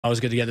Always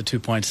good to get the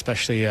 2 points,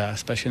 especially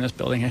in this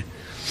building here.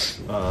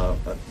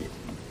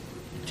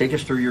 Take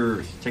us through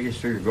your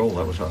goal.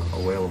 That was a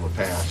whale of a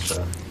pass.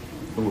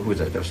 Who was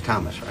that? That was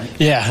Thomas, right?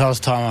 Yeah, that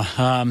was Tama.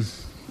 I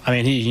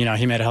mean,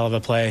 he made a hell of a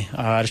play.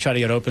 I just tried to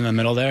get open in the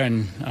middle there,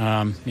 and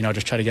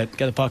just try to get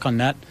the puck on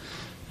net,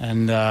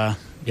 and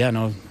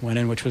went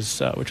in, which was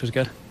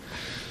good.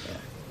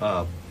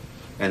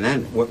 And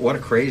then what a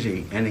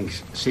crazy ending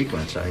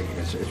sequence.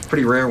 It's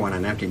pretty rare when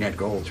an empty net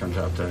goal turns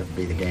out to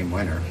be the game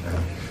winner.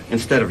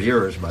 Instead of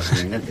yours, but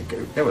I mean,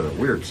 that was a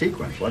weird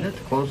sequence, wasn't it,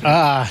 to close it?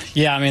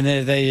 Yeah, I mean,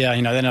 they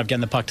ended up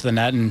getting the puck to the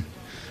net, and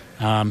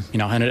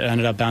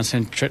ended up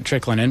bouncing,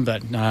 trickling in.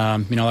 But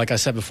like I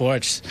said before,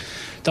 it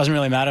doesn't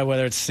really matter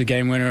whether it's the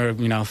game winner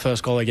or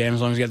first goal of the game.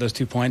 As long as you get those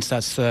 2 points,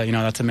 that's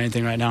the main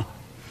thing right now.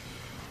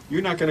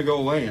 You're not going to go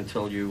away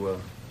until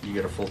you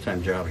get a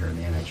full-time job here in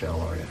the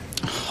NHL, are you?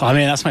 I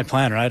mean, that's my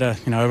plan, right?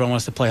 Everyone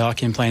wants to play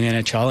hockey and play in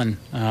the NHL,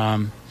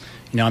 and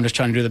I'm just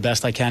trying to do the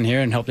best I can here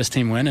and help this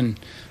team win. And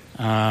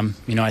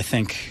I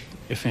think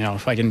if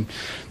I can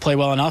play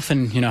well enough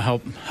and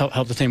help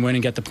the team win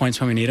and get the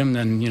points when we need them,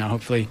 then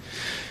hopefully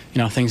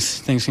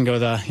things can go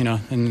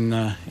in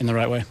the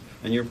right way.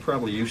 And you're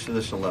probably used to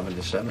this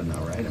 11-7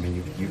 now, right? I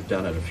mean, you've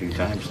done it a few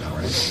times now,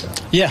 right? So.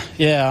 Yeah.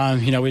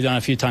 We've done it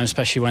a few times,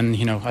 especially when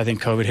I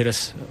think COVID hit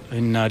us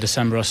in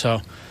December or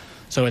so.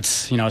 So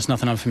it's it's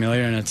nothing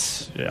unfamiliar, and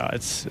it's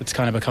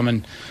kind of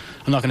becoming,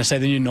 I'm not going to say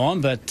the new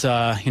norm, but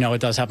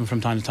it does happen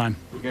from time to time.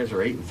 You guys are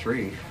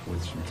 8-3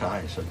 with some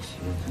ties.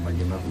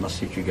 You must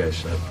suit you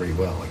guys pretty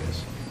well, I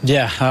guess.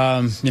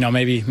 Yeah,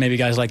 maybe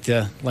guys like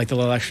the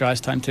little extra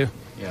ice time too.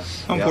 Yeah.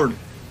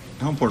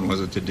 How important was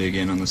it to dig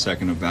in on the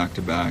second of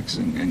back-to-backs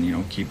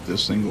and keep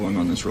this thing going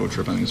on this road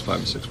trip? I think it's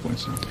 5 or 6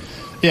 points now.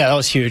 Yeah, that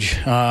was huge.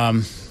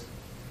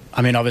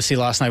 I mean, obviously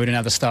last night we didn't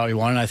have the start we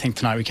wanted. I think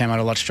tonight we came out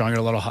a lot stronger,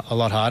 a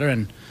lot harder,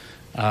 and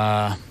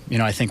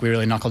I think we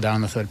really knuckled down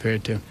in the third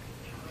period too.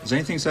 Is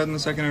anything said in the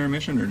second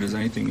intermission, or does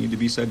anything need to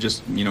be said?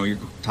 Just your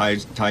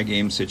tie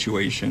game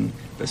situation,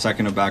 the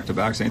second of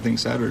back-to-backs. Anything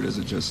said, or does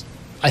it just?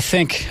 I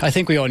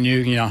think we all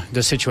knew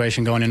the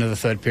situation going into the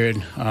third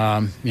period.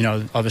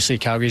 Obviously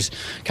Calgary's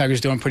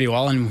doing pretty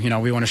well, and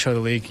we want to show the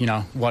league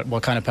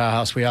what kind of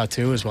powerhouse we are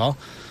too as well.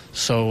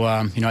 So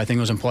I think it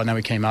was important that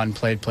we came out and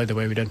played the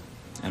way we did.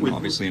 And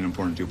obviously an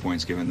important 2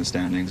 points given the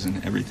standings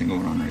and everything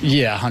going on right now.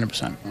 Yeah,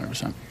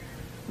 100%.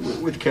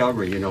 With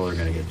Calgary, they're going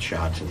to get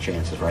shots and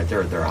chances, right?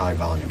 They're a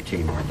high-volume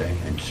team, aren't they?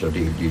 And so do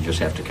you just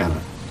have to kind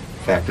of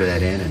factor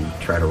that in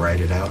and try to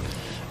ride it out?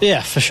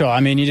 Yeah, for sure.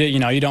 I mean,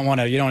 you don't want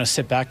to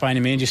sit back by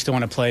any means. You still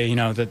want to play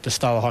the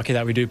style of hockey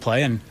that we do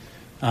play, and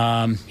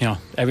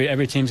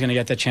every team's going to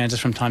get their chances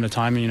from time to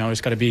time. And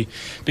it's got to be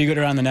good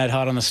around the net,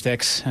 hard on the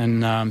sticks,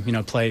 and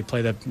play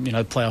the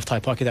playoff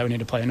type hockey that we need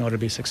to play in order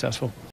to be successful.